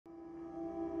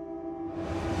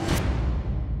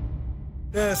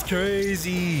That's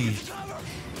crazy.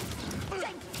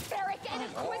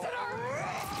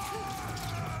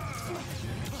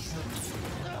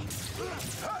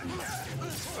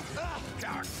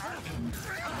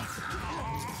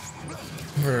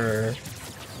 Bruh.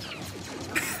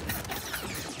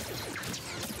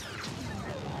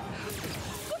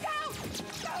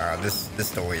 This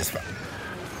story is fun.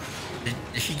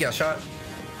 Did she get shot?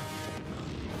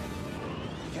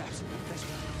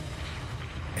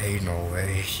 Ain't no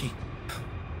way.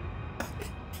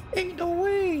 Ain't no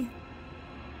way.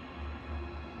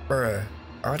 Bruh,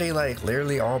 are they like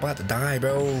literally all about to die,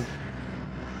 bro?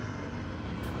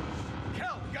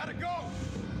 Cal, gotta go.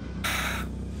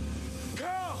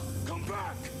 Cal, come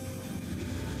back.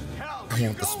 Cal, I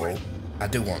want the smoke. I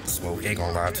do want the smoke. Ain't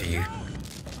gonna lie to you.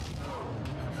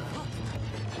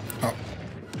 Oh.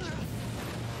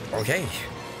 Okay.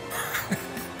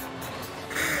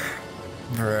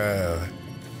 Bruh.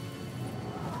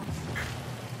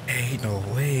 Ain't no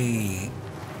way.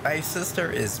 My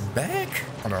sister is back?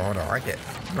 Hold on.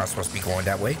 I'm not supposed to be going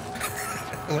that way.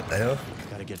 What the hell?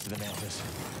 Gotta get to the mantis.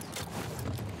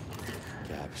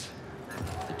 Gabs.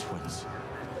 The twins.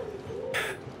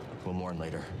 We'll mourn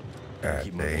later.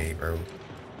 God dang, bro.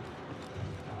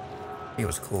 He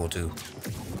was cool too.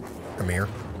 Come here.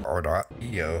 Or not.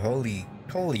 Yo, holy.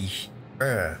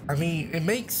 Bruh. I mean, it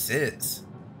makes sense.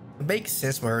 It makes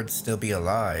sense for her to still be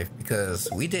alive because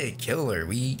we didn't kill her.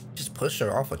 We just pushed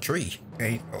her off a tree.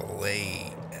 Ain't no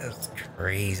way. That's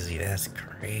crazy. That's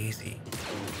crazy.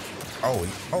 Oh,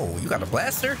 you got a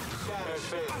blaster?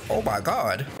 Oh my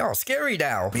god. Y'all scary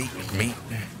now. Me.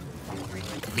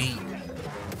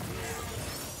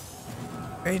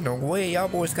 Ain't no way y'all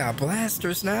boys got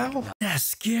blasters now. That's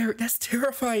scary. That's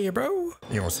terrifying, bro.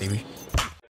 You don't see me.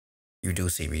 You do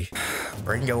see me.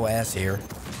 Bring your ass here.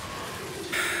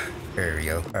 There we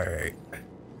go. All right.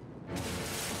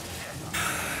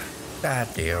 God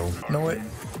damn. You know what?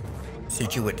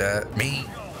 Shoot you with that. Me.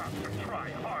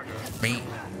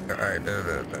 All right.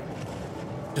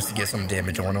 Just to get some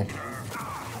damage on him.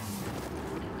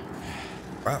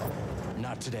 Wow.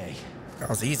 Not today. That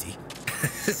was easy.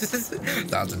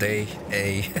 Not today.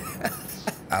 Hey.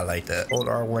 I like that. Hold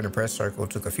R1 and press circle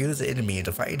to confuse the enemy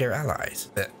into fighting their allies.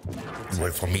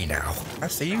 Wait for me now. I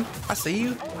see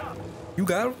you. You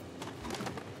got him?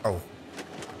 Oh.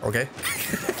 Okay.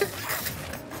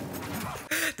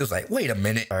 It was like, wait a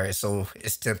minute. All right, so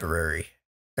it's temporary.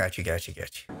 Got you.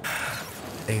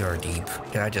 They are deep.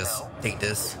 Can I just take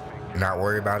this and not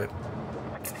worry about it?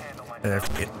 And I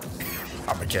forget.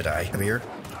 I'm a Jedi. Come here.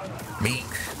 Meek.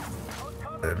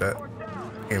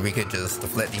 And we could just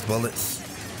deflect these bullets.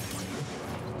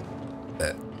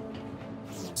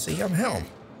 See, I'm him.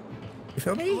 You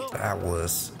feel me? That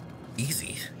was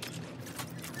easy.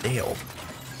 Damn.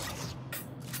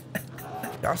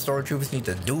 Y'all stormtroopers need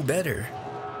to do better.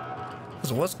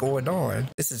 So what's going on?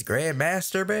 This is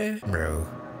Grandmaster, man? Bro.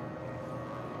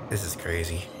 This is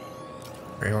crazy.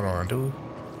 Wait, hold on, dude.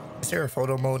 Is there a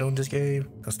photo mode on this game?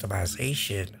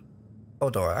 Customization.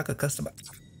 Hold on, I could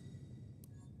customize.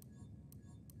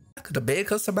 I could have been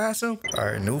customized him.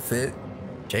 Alright, new fit.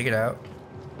 Check it out.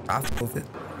 I feel it.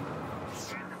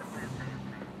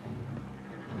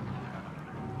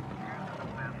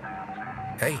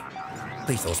 Hey,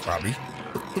 please don't spot me.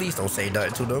 Please don't say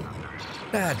nothing to them.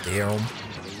 God damn.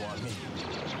 They want me.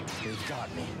 They've got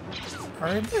me.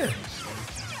 Alright then.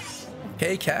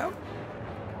 Okay, Cal.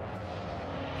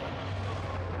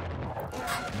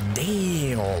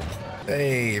 Damn.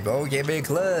 Hey, bro, get me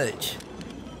clutch.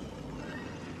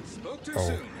 Spoke too Oh,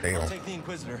 soon. damn. I'll take the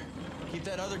Inquisitor. Keep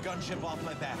that other gunship off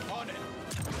my back. On it.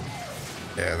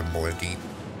 Yeah, them boys deep.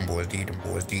 Them boys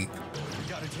deep. We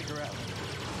gotta take her out.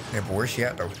 Yeah, but where's she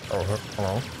at though? Oh, hold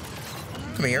on.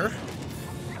 Come here.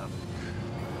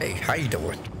 Hey, how you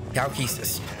doing? Cal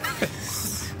Kestis.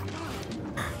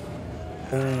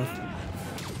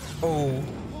 Oh.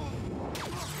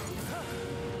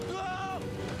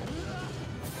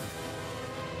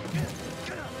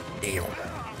 Damn.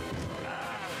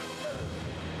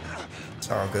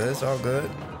 It's all good.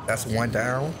 That's one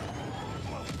down.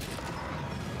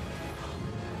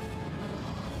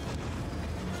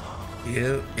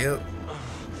 Yep.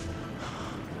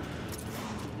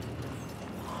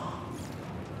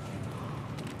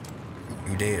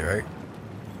 You did, right?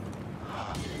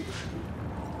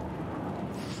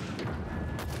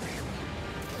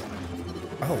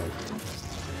 Oh.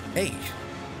 Hey.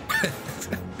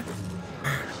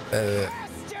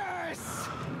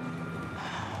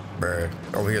 Bruh,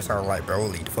 over here sound like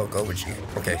Broly. The fuck over with you.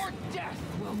 Okay. Death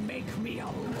will make me a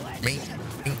legend. Me.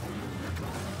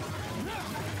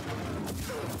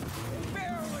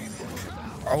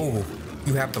 Oh.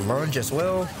 You have to lunge as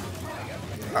well.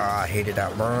 I hated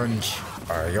that lunge.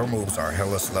 Your moves are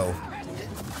hella slow.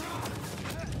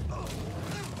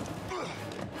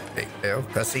 Hey,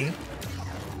 cutscene.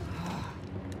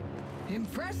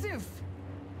 Impressive.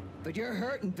 But you're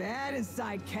hurting bad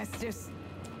inside, Kestis.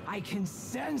 I can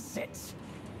sense it.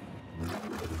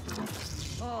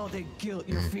 All the guilt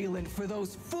you're feeling for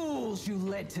those fools you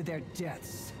led to their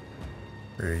deaths.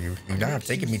 You're not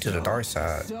taking me to the dark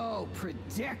side. So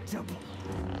predictable.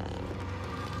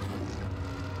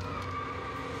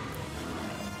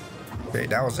 Wait,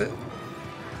 that was it?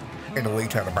 Ain't no way you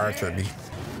trying to bar trip me.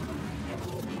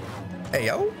 Hey,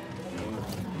 yo.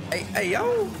 Hey,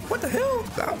 yo. What the hell?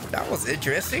 That was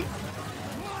interesting.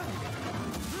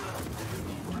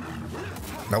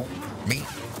 Nope. Me.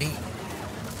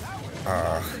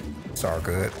 It's all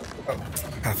good. Oh,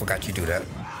 I forgot you do that.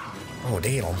 Oh,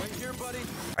 damn.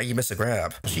 How you miss a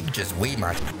grab? She can just weed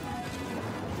my...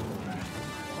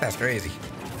 That's crazy.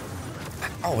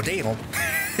 Oh, damn.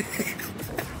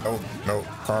 No,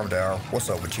 calm down. What's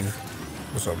up with you?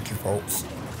 What's up with you folks?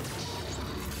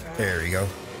 There you go.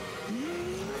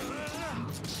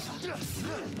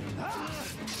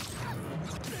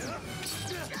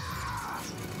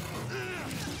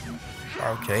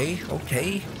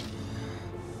 Okay.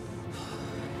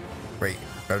 Wait,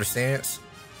 another stance?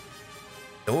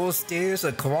 Dual stance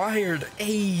acquired.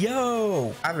 Hey,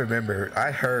 yo. I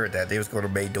heard that they was going to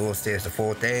make dual stance the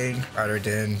full thing rather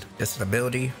than just an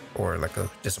ability or like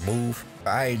just a move.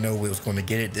 I didn't know we was going to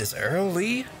get it this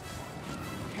early.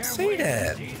 Say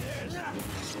that.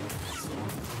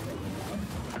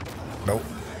 Nope.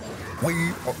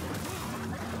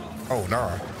 Oh,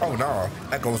 no.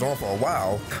 That goes on for a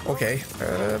while. Okay.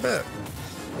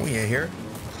 We in here.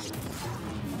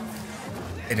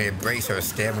 And it breaks her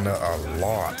stamina a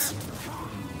lot.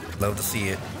 Love to see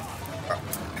it.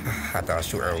 I thought I was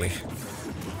too early.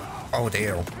 Oh,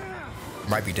 damn.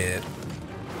 Might be dead.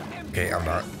 Okay, I'm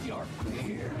not.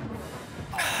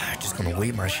 Just gonna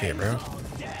wait my shit, bro.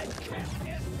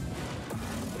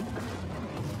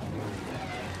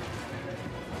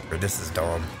 This is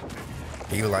dumb.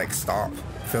 You like stop?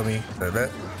 Feel me? A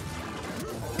bit.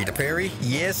 Need a parry?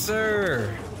 Yes,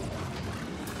 sir.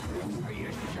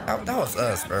 That was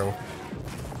us, bro.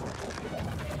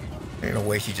 Ain't no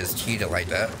way she just cheated like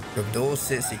that. The dual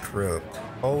sits equipped.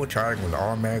 Hold triangle and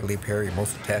automatically parry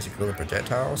most attacks equivalent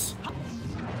projectiles.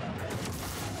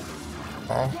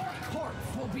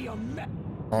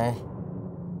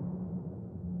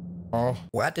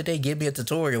 Why did they give me a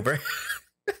tutorial, bro?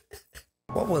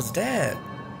 What was that?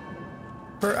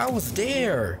 Bro, I was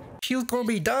there. She was gonna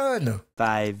be done.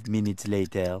 5 minutes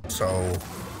later. So.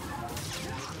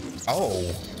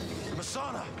 Oh.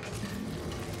 Masana.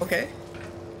 Okay.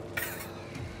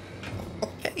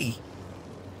 Okay.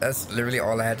 That's literally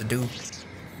all I had to do.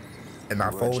 And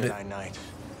I folded. Jedi Knight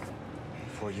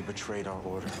before you betrayed our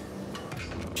order.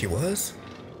 She was?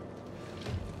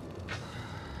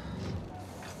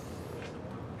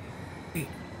 Wait.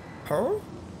 Huh?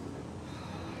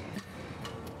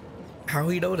 How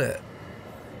he know that?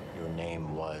 Your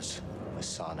name was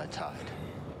Masana Tide.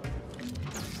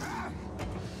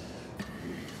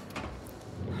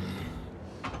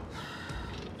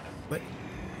 What?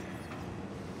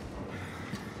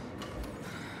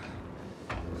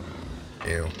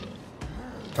 Ew.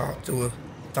 Talk to her.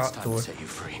 Talk to her. Set you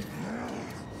free.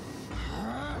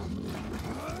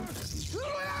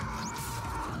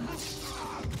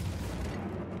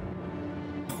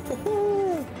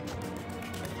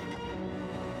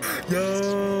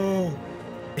 Yo!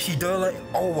 Is she done like?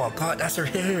 Oh my god, that's her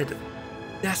head.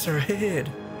 That's her head.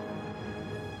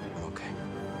 Okay.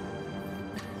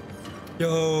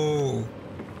 Yo!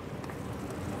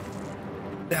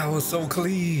 That was so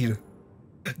clean.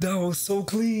 That was so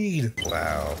clean.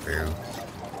 Wow, bro.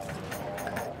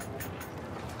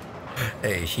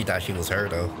 Hey, she thought she was her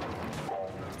though.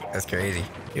 That's crazy.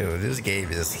 Yo, this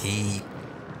game is heat.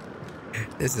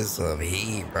 This is some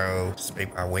heat, bro. Just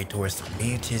make my way towards the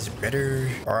Mantis better.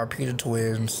 RIP the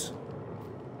twins.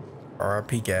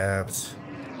 RIP Gabs.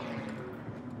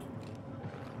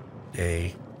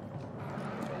 They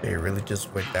really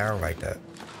just went down like that.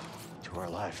 To our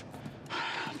life.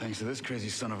 Thanks to this crazy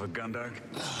son of a gundog.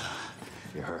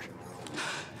 You're hurt.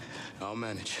 I'll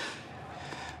manage.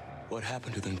 What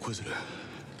happened to the Inquisitor?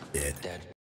 Dead. Dead.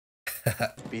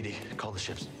 BD, call the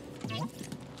ships.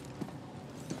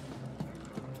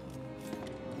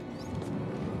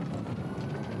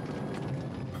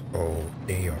 Oh,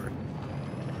 they are.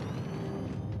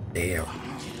 Damn.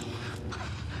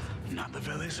 Not the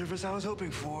valet service I was hoping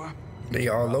for. They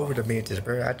all over the Mantis,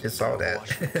 bro. I just saw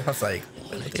that. I was like,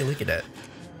 what are they looking at?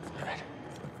 All right.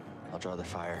 I'll draw the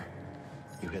fire.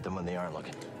 You hit them when they aren't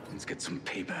looking. Let's get some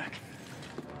payback.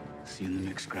 See you in the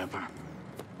next scrapper.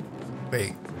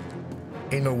 Wait.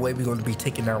 Ain't no way we're gonna be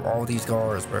taking out all these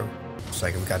guards, bro. It's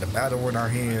like we got a battle in our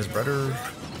hands, brother. All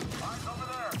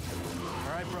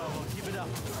right, Bravo, keep it up.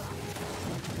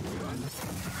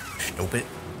 Stupid.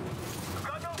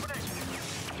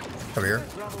 Come here.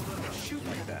 Shoot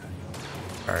like that.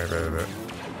 All right, right.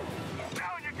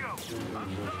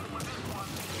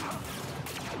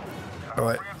 All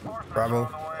right, Bravo.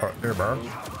 Oh, there, bro.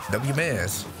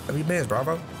 W-Mans,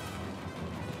 Bravo.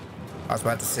 I was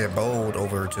about to send Bold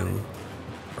over to,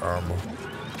 oh,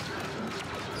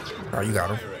 you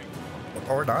got him.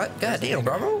 Or not. Goddamn,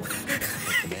 Bravo.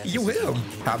 You him.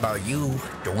 How about you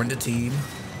join the team?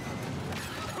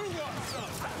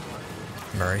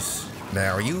 Nice.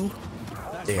 Now you.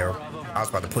 There. I was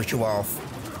about to push you off.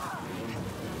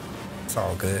 It's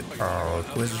all good. Oh,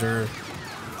 Inquisitor.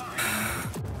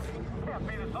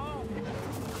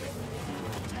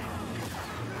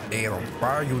 Damn, why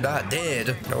are you not dead?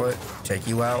 You know what? Take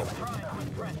you out.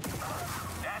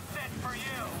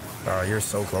 Oh, you're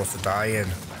so close to dying.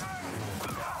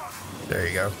 There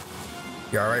you go.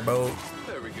 You alright, Bo?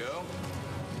 There we go.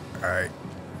 Alright.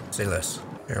 Say less.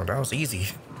 Damn, that was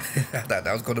easy. I thought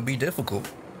that was gonna be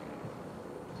difficult.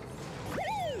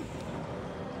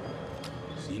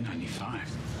 C95.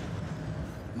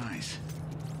 Nice.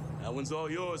 That one's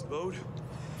all yours, Bode.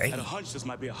 Hey. Had a hunch this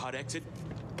might be a hot exit.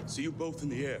 See you both in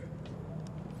the air.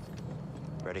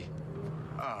 Ready?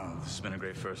 This has been a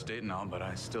great first date and all, but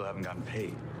I still haven't gotten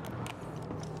paid.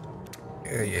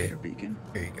 Yeah. Your beacon?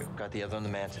 Here you go. Got the other on the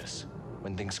Mantis.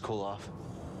 When things cool off,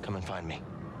 come and find me.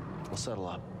 We'll settle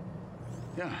up.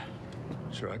 Yeah.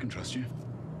 Sure, I can trust you.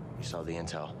 You saw the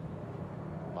intel.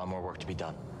 A lot more work to be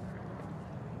done.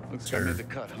 Looks like I made the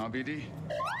cut, huh, BD?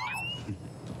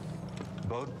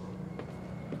 Bode?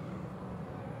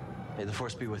 May the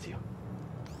Force be with you.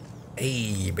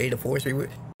 Hey, May the 4th be with.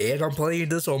 And I'm playing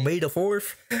this on May the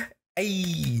 4th.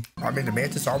 Hey, I'm in the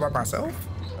Mantis all by myself.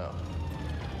 Oh.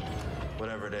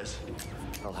 Whatever it is,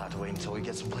 I'll have to wait until we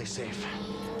get someplace safe.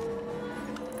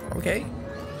 Okay.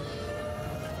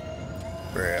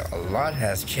 Bruh, a lot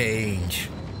has changed.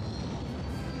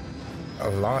 A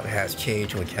lot has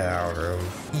changed with Cal, bro.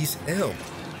 He's him.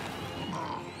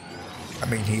 I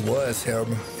mean, he was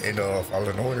him in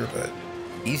Fallen Order, but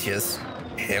he's just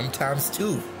him times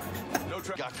 2.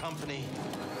 Got company.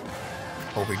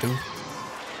 What we do?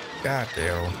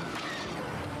 Goddamn.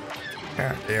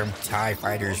 Goddamn TIE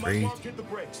fighters, Bree. Hit the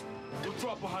brakes. We'll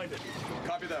drop behind it.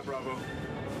 Copy that, Bravo.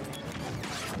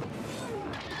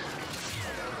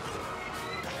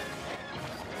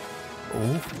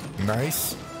 Ooh,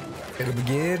 nice. Hit him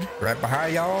again. Right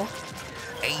behind y'all.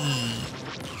 Hey.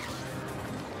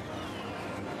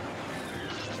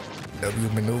 W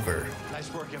maneuver.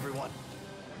 Nice work, everyone.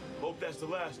 Hope that's the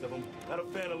last of them. Not a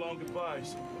fan of long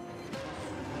goodbyes.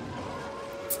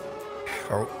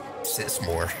 Oh, 6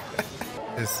 more.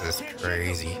 This is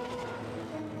crazy.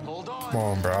 Hold on. Come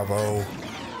on, Bravo.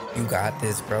 You got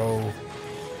this, bro.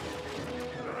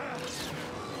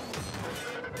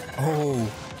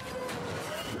 Oh.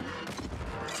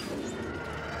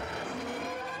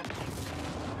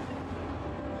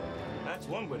 That's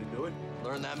one way to do it.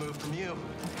 Learn that move from you.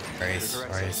 Nice,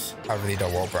 nice. I really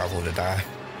don't want Bravo to die.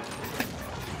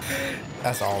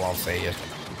 That's all I'll say.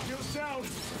 Kill sound.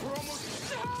 We're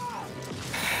almost.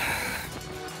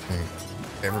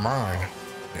 Never mind.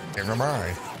 Never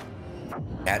mind.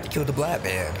 Had to kill the black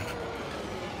man.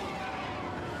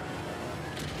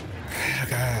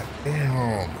 God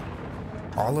damn.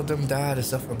 All of them died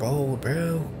except for Bold,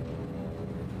 bro.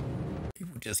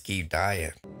 People just keep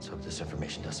dying. Let's hope this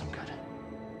information does some good.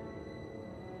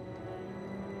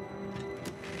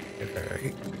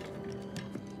 Alright.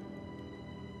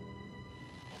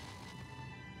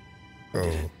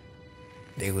 Oh.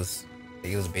 They was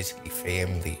basically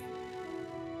family.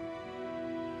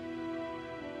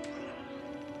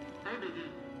 Hey, Biggie.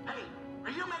 Hey,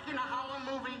 are you making a Howlin'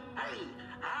 movie? Hey,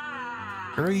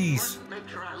 Grease. Make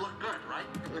sure I look good, right?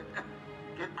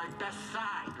 Get my best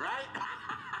side, right?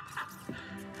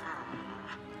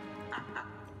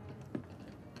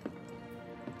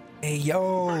 Hey, Bricks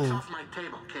yo. off my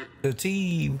table, kid. The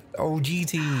team. OG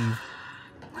team.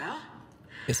 Well,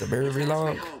 It's a very as we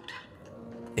long. hoped,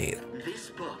 Yeah. this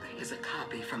book is a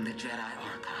copy from the Jedi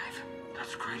Archive.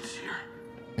 That's great, Seer.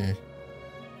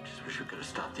 Just wish we could have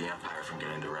stopped the Empire from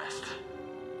getting to rest.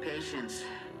 Patience.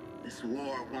 This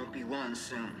war won't be won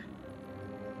soon.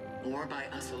 Or by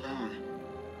us alone.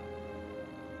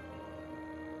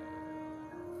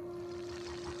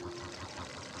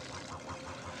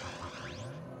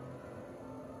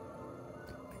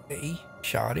 Hey,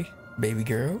 shawty, baby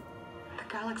girl. The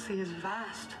galaxy is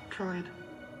vast, droid.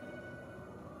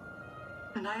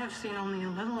 And I have seen only a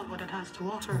little of what it has to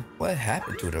offer. What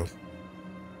happened to them?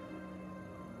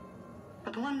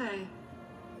 But one day,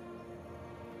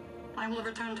 I will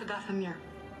return to Dathomir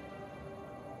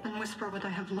and whisper what I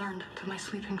have learned to my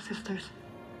sleeping sisters.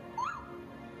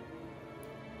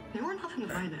 You are not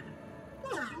invited.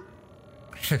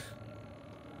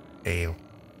 Damn.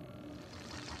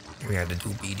 We had to do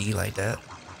BD like that.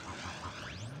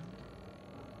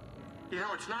 You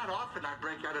know, it's not often I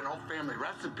break out an old family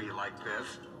recipe like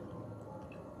this.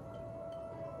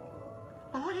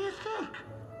 Well, what do you think?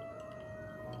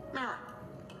 Mara.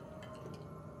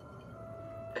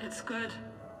 It's good.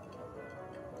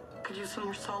 Could use some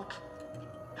more salt.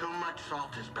 Too much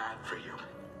salt is bad for you.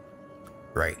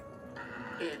 Right.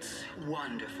 It's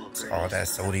wonderful. It's all that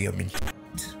sodium and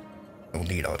don't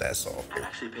need all that salt. I'd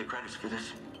actually pay credits for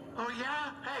this. Oh,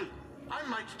 yeah? Hey, I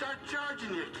might start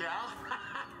charging you, Cal.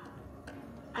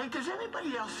 Hey, does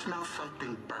anybody else smell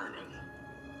something burning?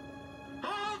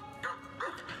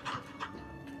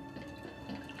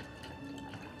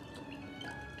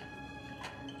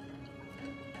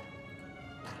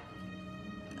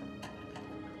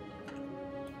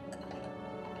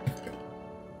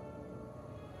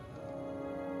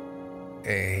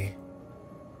 Hey,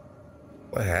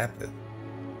 what happened?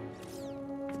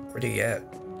 Where they at?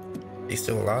 They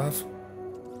still alive?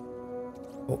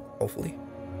 Oh, hopefully.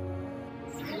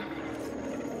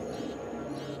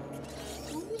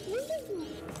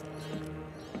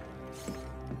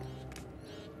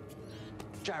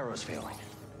 Gyro's failing.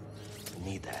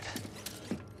 We need that.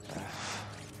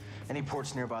 Any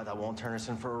ports nearby that won't turn us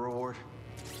in for a reward?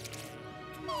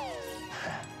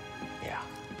 Yeah.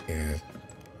 Yeah.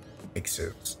 Makes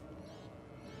sense.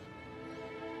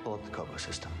 Pull up the Kobo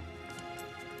system.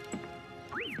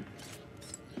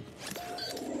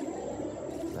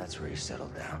 That's where you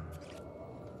settled down.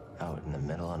 Out in the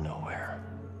middle of nowhere.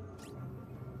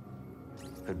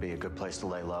 Could be a good place to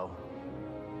lay low.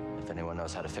 If anyone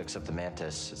knows how to fix up the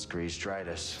Mantis, it's Grease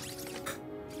Dritus.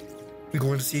 We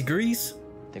going to see Grease?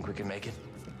 Think we can make it?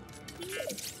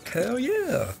 Hell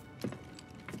yeah.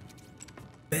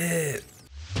 Bet.